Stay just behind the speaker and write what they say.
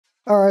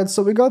Alright,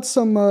 so we got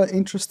some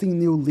interesting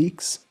new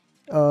leaks.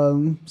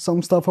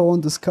 Some stuff I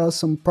want to discuss,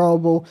 some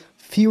probable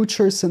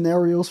future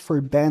scenarios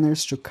for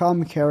banners to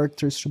come,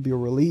 characters to be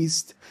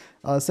released.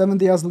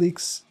 70 Hours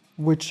leaks,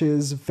 which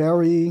is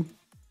very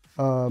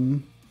spot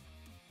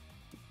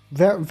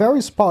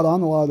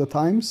on a lot of the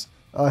times,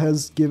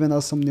 has given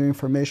us some new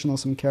information on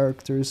some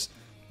characters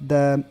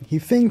that he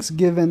thinks,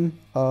 given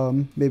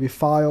maybe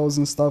files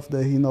and stuff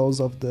that he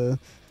knows of the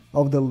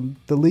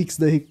leaks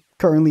that he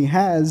currently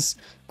has,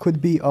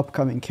 could be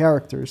upcoming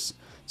characters.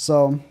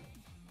 So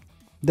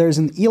there's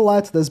an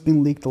ELAT that's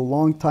been leaked a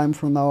long time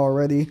from now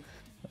already.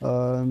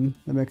 Let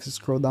me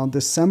scroll down.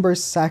 December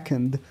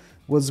 2nd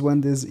was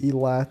when this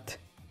ELAT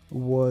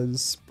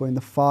was put in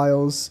the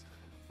files,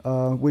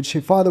 which he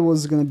thought it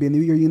was going to be a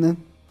New Year unit.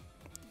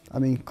 I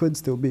mean, it could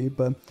still be,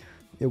 but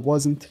it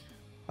wasn't.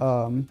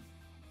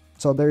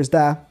 So there's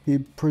that. He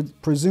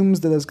presumes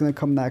that it's going to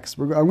come next.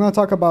 I'm going to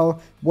talk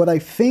about what I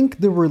think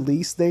the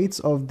release dates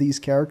of these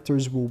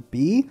characters will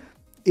be,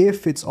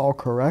 if it's all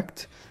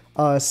correct.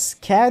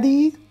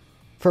 Skadi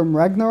from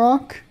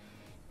Ragnarok.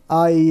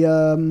 I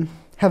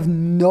have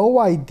no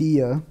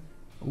idea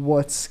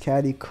what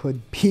Skadi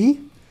could be.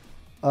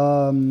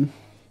 I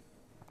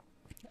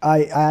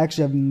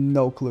actually have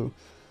no clue.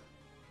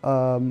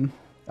 I'm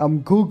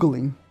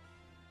Googling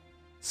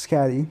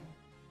Skadi,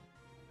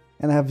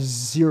 and I have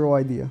zero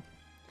idea.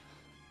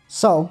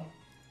 So,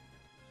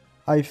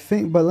 I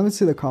think, but let me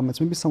see the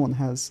comments. Maybe someone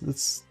has.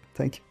 Let's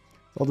thank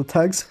all the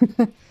tags.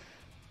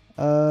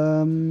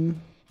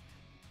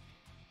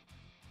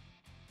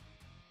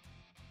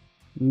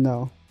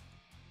 No.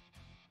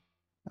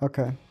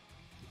 Okay.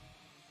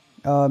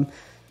 And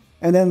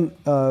then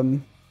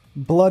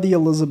Bloody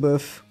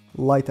Elizabeth,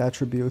 light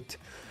attribute.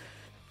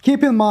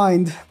 Keep in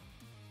mind,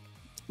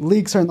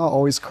 leaks are not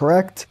always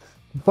correct,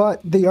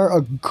 but they are a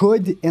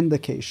good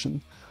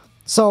indication.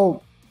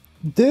 So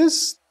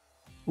this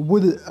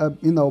would,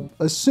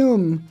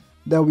 assume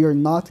that we are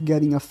not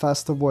getting a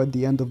festival at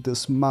the end of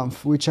this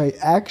month, which I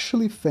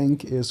actually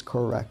think is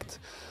correct.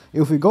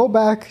 If we go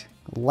back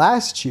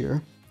last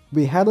year,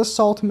 we had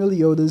Assault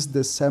Meliodas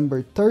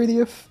December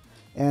 30th,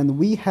 and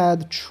we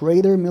had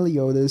Trader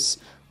Meliodas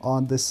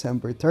on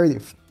December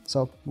 30th.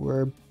 So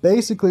we're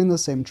basically in the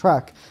same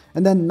track.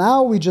 And then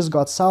now we just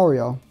got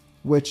Sauriel,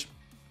 which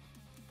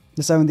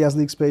the 70 As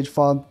Leaks page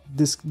thought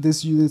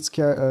this unit's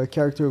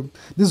character,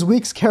 this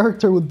week's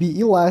character would be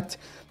Elat,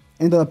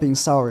 ended up being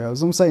Sauriel.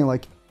 So I'm saying,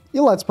 like,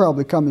 Elat's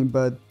probably coming,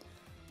 but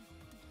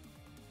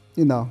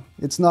you know,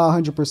 it's not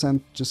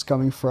 100% just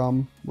coming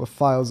from with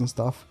files and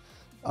stuff.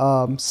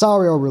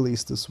 Sauriel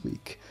released this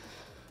week.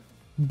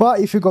 But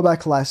if you go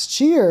back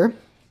last year,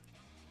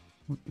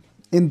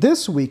 in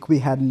this week we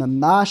had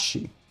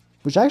Nanashi,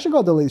 which actually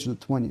got delayed to the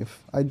 20th.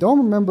 I don't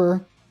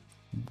remember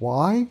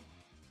why it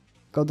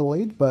got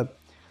delayed, but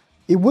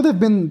it would have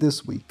been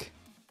this week.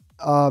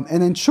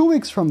 And then 2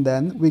 weeks from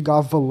then, we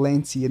got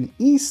Valencia and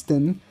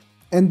Easton,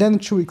 and then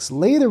 2 weeks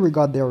later we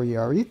got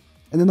Dariari,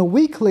 and then a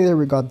week later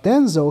we got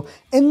Denzo,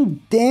 and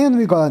then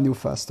we got a new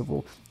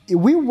festival.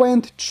 We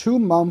went 2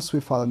 months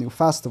without a new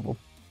festival.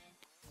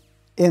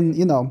 And,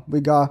 you know,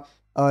 we got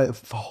a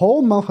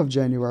whole month of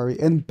January,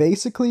 and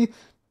basically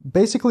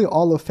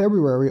all of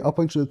February up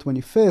until the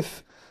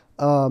 25th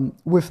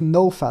with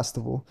no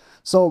festival.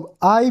 So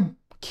I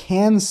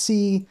can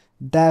see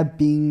that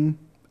being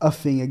a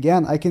thing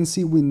again. I can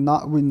see we're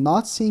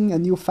not seeing a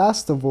new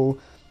festival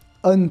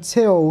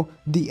until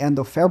the end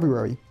of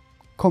February.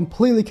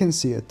 Completely can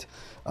see it.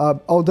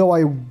 Although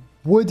I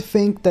would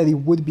think that it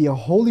would be a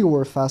Holy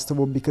War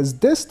festival, because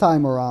this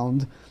time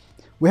around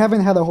we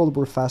haven't had a Holy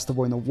War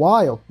festival in a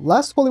while.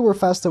 Last Holy War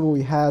festival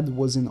we had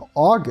was in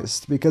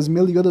August, because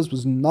Meliodas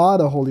was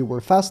not a Holy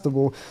War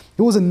festival,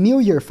 it was a New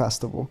Year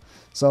festival.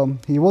 So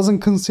he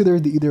wasn't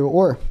considered either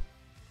or.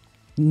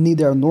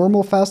 Neither a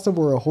normal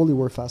festival or a Holy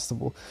War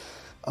festival.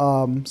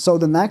 So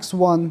the next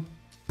one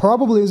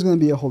probably is going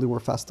to be a Holy War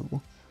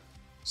festival.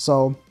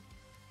 So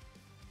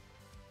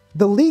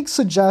the league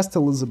suggests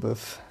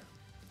Elizabeth.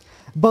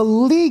 But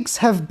leaks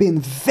have been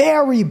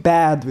very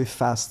bad with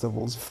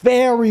festivals.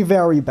 Very,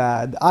 very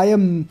bad. I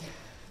am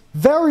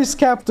very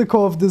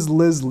skeptical of this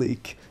Liz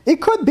leak. It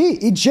could be.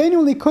 It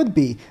genuinely could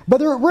be. But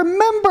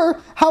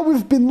remember how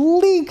we've been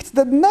leaked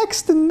that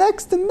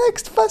the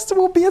next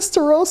festival will be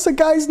Estarossa,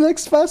 guys.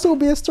 Next festival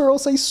will be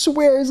Estarossa. I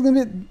swear it's going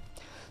to be...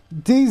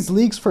 These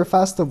leaks for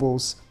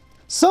festivals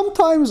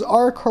sometimes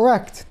are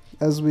correct.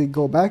 As we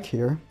go back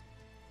here.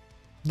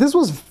 This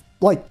was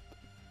like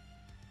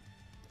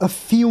a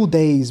few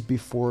days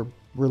before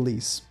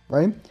release,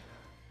 right?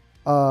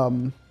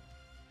 And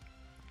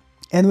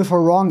with a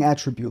wrong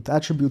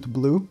attribute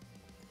blue,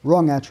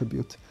 wrong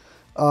attribute.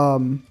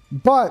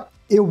 But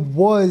it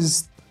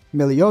was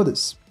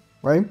Meliodas,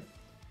 right?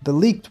 The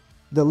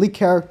leak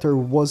character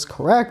was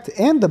correct,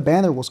 and the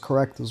banner was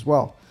correct as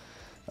well.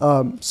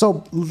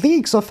 So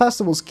leaks of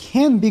festivals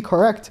can be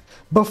correct,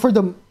 but for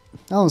the,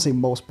 I don't say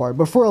most part,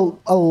 but for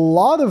a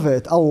lot of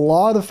it, a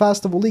lot of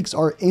festival leaks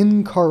are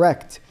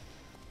incorrect.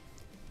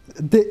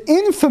 The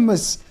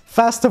infamous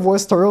Festival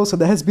Estarossa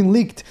that has been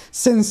leaked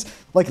since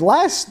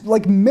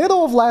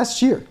middle of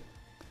last year.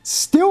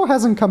 Still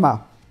hasn't come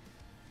out.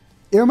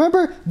 You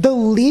remember the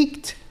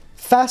leaked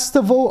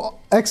Festival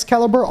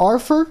Excalibur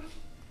Arthur?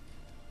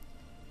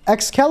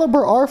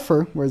 Excalibur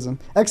Arthur, where is it?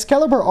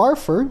 Excalibur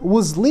Arthur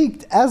was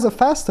leaked as a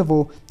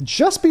festival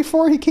just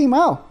before he came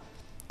out.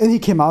 And he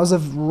came out as a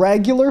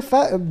regular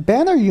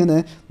banner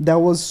unit that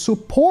was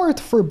support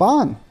for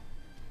Ban.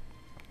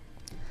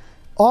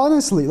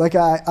 Honestly, like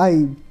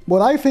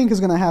what I think is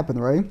gonna happen,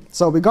 right?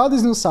 So we got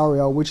this new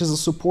Sauriel, which is a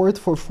support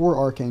for 4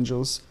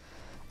 Archangels.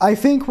 I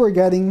think we're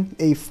getting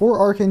a 4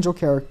 Archangel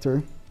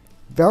character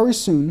very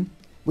soon.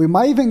 We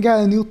might even get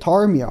a new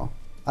Tarmiel.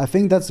 I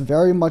think that's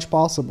very much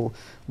possible.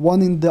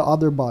 One in the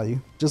other body.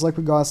 Just like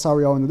we got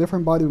Sauriel in a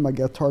different body, we might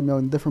get Tarmiel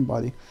in a different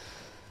body.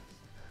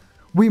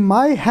 We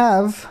might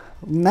have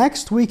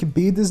next week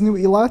be this new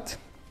Elat.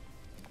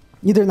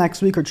 Either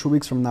next week or 2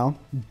 weeks from now.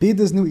 Be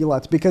this new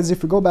Elat. Because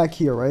if we go back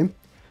here, right?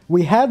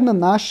 We had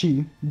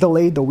Nanashi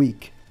delayed a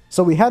week.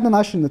 So we had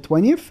Nanashi on the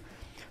 20th.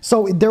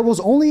 So there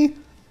was only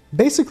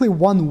basically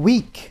 1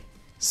 week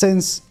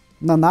since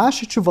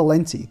Nanashi to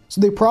Valenti. So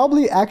they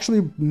probably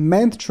actually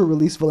meant to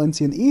release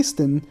Valenti and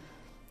Easton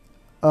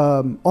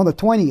on the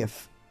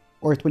 20th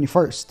or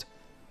 21st.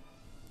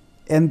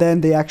 And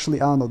then they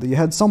actually, I don't know, they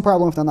had some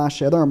problem with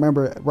Nanashi. I don't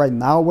remember right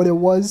now what it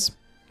was.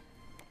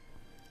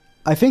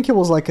 I think it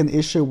was like an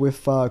issue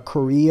with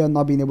Korea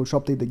not being able to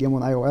update the game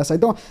on iOS. I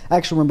don't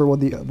actually remember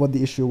what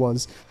the issue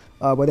was,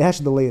 but they had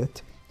to delay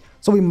it.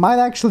 So we might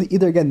actually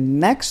either get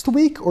next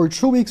week or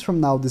 2 weeks from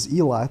now this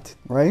Elat,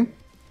 right?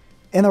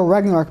 And a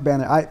Ragnarok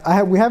banner.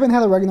 We haven't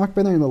had a Ragnarok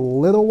banner in a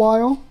little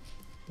while.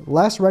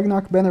 Last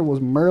Ragnarok banner was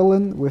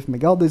Merlin with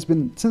Miguel. It's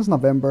been since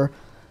November,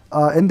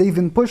 and they've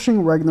been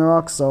pushing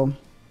Ragnarok, so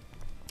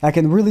I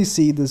can really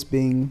see this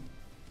being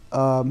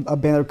a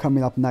banner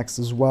coming up next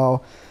as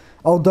well.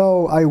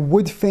 Although I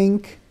would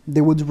think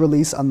they would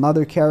release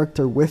another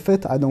character with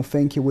it. I don't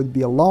think it would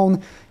be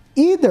alone.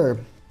 Either,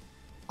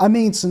 I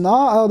mean, it's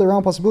not out of the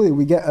realm possibility.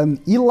 We get an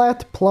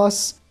Elat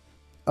plus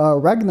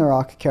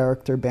Ragnarok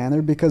character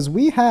banner, because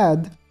we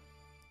had,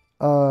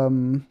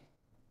 you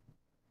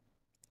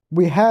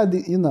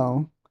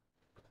know,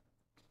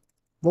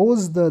 what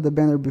was the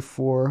banner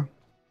before?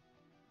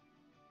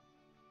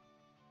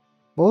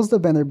 What was the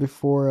banner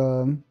before?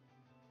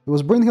 It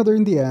was Brynhilder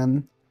in the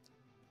end.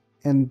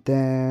 And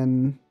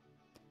then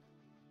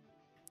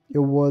it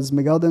was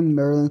Megaldan,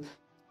 Merlin.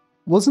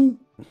 Wasn't...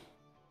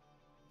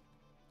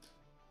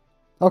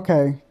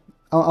 Okay.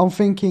 I'm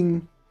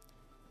thinking...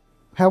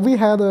 Have we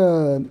had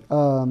a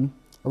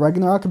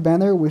Ragnarok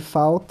banner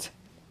without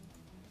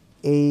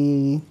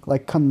a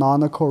like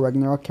canonical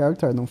Ragnarok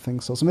character? I don't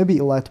think so. So maybe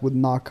Elat would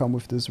not come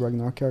with this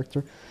Ragnarok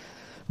character.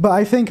 But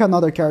I think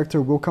another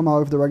character will come out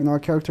with the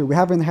Ragnarok character. We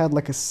haven't had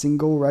like a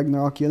single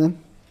Ragnarok unit.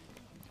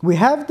 We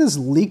have this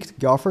leaked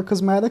Gopher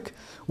cosmetic,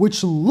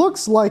 which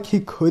looks like he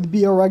could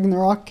be a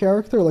Ragnarok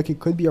character, like he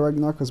could be a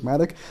Ragnarok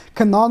cosmetic.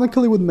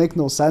 Canonically would make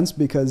no sense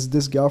because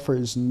this Gopher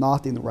is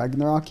not in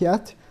Ragnarok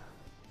yet.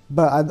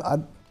 But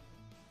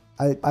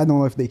I don't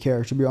know if they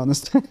care, to be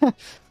honest.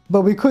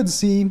 But we could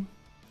see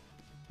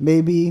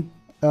maybe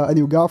a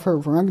new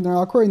Gopher from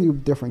Ragnarok or a new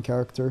different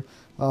character,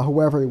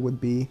 whoever it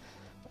would be,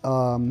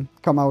 come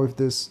out with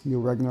this new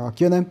Ragnarok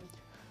unit.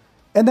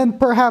 And then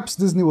perhaps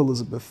this new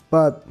Elizabeth,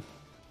 but...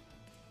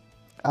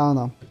 I don't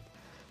know.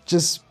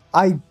 Just,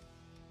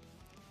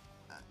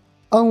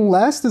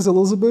 unless this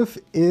Elizabeth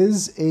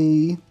is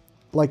a,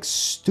 like,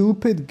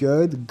 stupid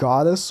good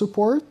goddess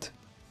support,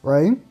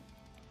 right?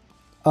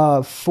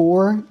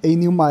 For a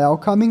new Mael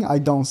coming, I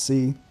don't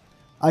see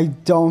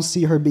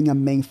her being a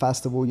main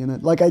festival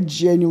unit. Like, I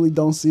genuinely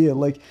don't see it.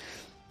 Like,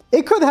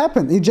 it could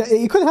happen.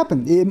 It could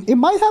happen. It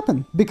might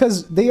happen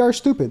because they are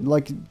stupid.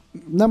 Like,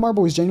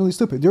 Netmarble is genuinely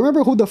stupid. Do you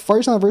remember who the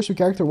first anniversary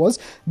character was?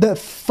 The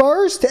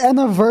first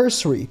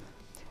anniversary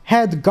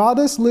had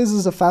Goddess Liz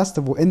as a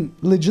festival, and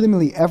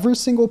legitimately every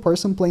single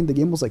person playing the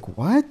game was like,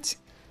 what?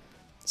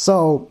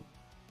 So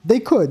they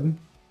could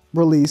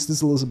release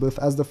this Elizabeth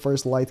as the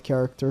first light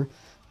character.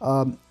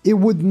 It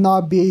would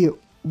not be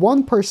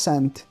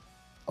 1%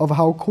 of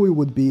how cool it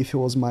would be if it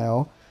was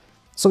Mael.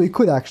 So it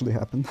could actually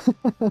happen.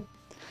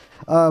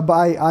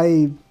 But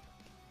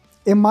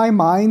in my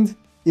mind,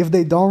 if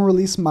they don't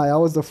release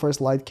Mael as the first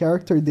light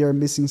character, they're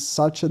missing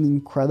such an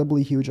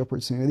incredibly huge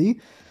opportunity.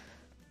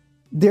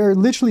 They're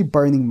literally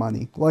burning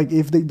money. Like,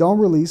 if they don't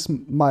release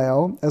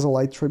Mael as a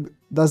light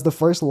as the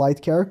first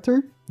light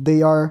character,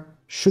 they are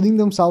shooting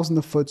themselves in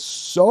the foot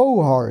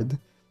so hard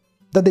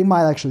that they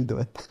might actually do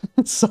it.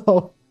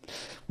 So,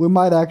 we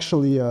might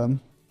actually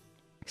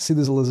see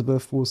this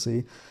Elizabeth. We'll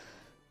see.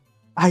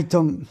 I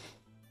don't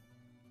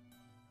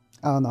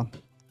know.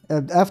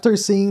 After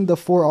seeing the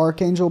 4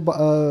 Archangel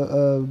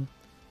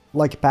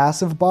like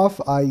passive buff,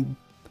 I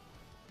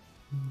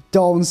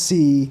don't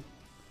see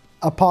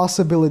a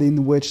possibility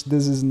in which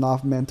this is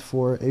not meant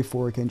for a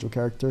 4 Archangel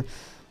character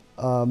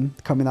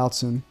coming out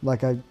soon.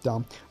 Like, I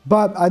don't.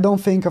 But I don't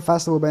think a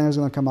festival banner is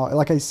going to come out,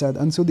 like I said,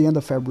 until the end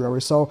of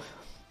February. So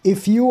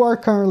if you are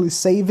currently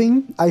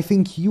saving, I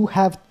think you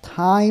have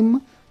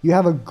time. You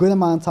have a good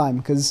amount of time,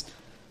 because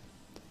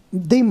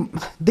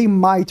they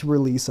might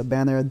release a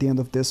banner at the end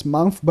of this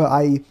month, but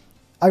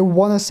I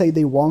want to say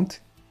they won't,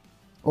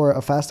 or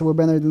a festival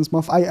banner this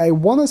month. I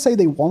want to say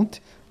they won't,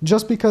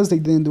 just because they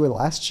didn't do it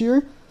last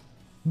year,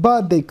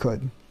 but they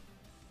could.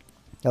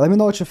 Yeah, let me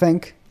know what you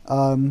think.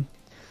 I mean,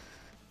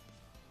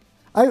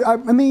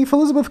 if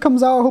Elizabeth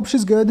comes out, I hope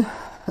she's good.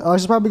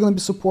 She's probably going to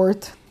be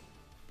support.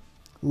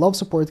 Love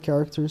support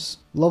characters.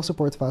 Love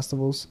support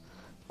festivals.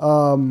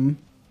 But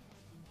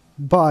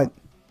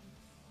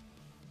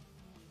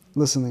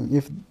listen,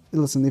 if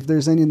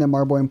there's any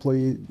Nemarbo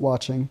employee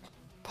watching,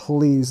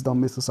 please don't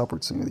miss this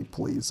opportunity.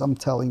 Please, I'm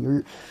telling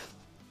you,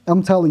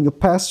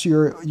 past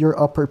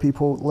your upper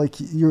people, like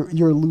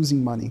you're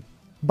losing money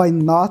by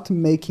not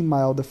making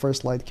Mile the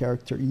first light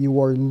character. You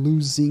are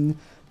losing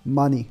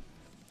money,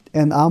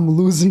 and I'm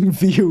losing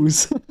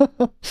views.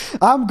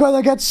 I'm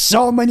gonna get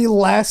so many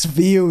less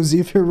views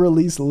if you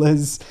release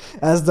Liz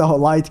as the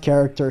light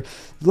character.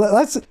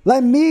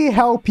 Let me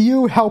help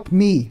you help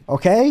me,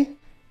 okay?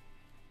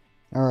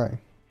 All right.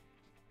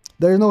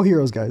 There are no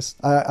heroes, guys.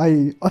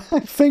 I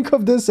think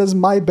of this as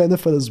my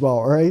benefit as well,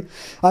 alright?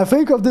 I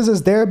think of this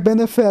as their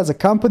benefit as a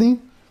company,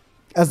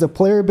 as the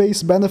player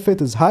base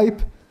benefit is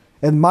hype,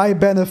 and my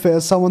benefit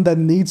as someone that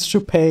needs to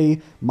pay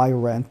my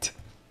rent.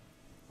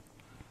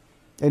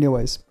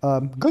 Anyways,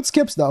 good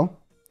skips though,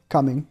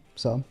 coming,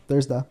 so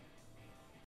there's that.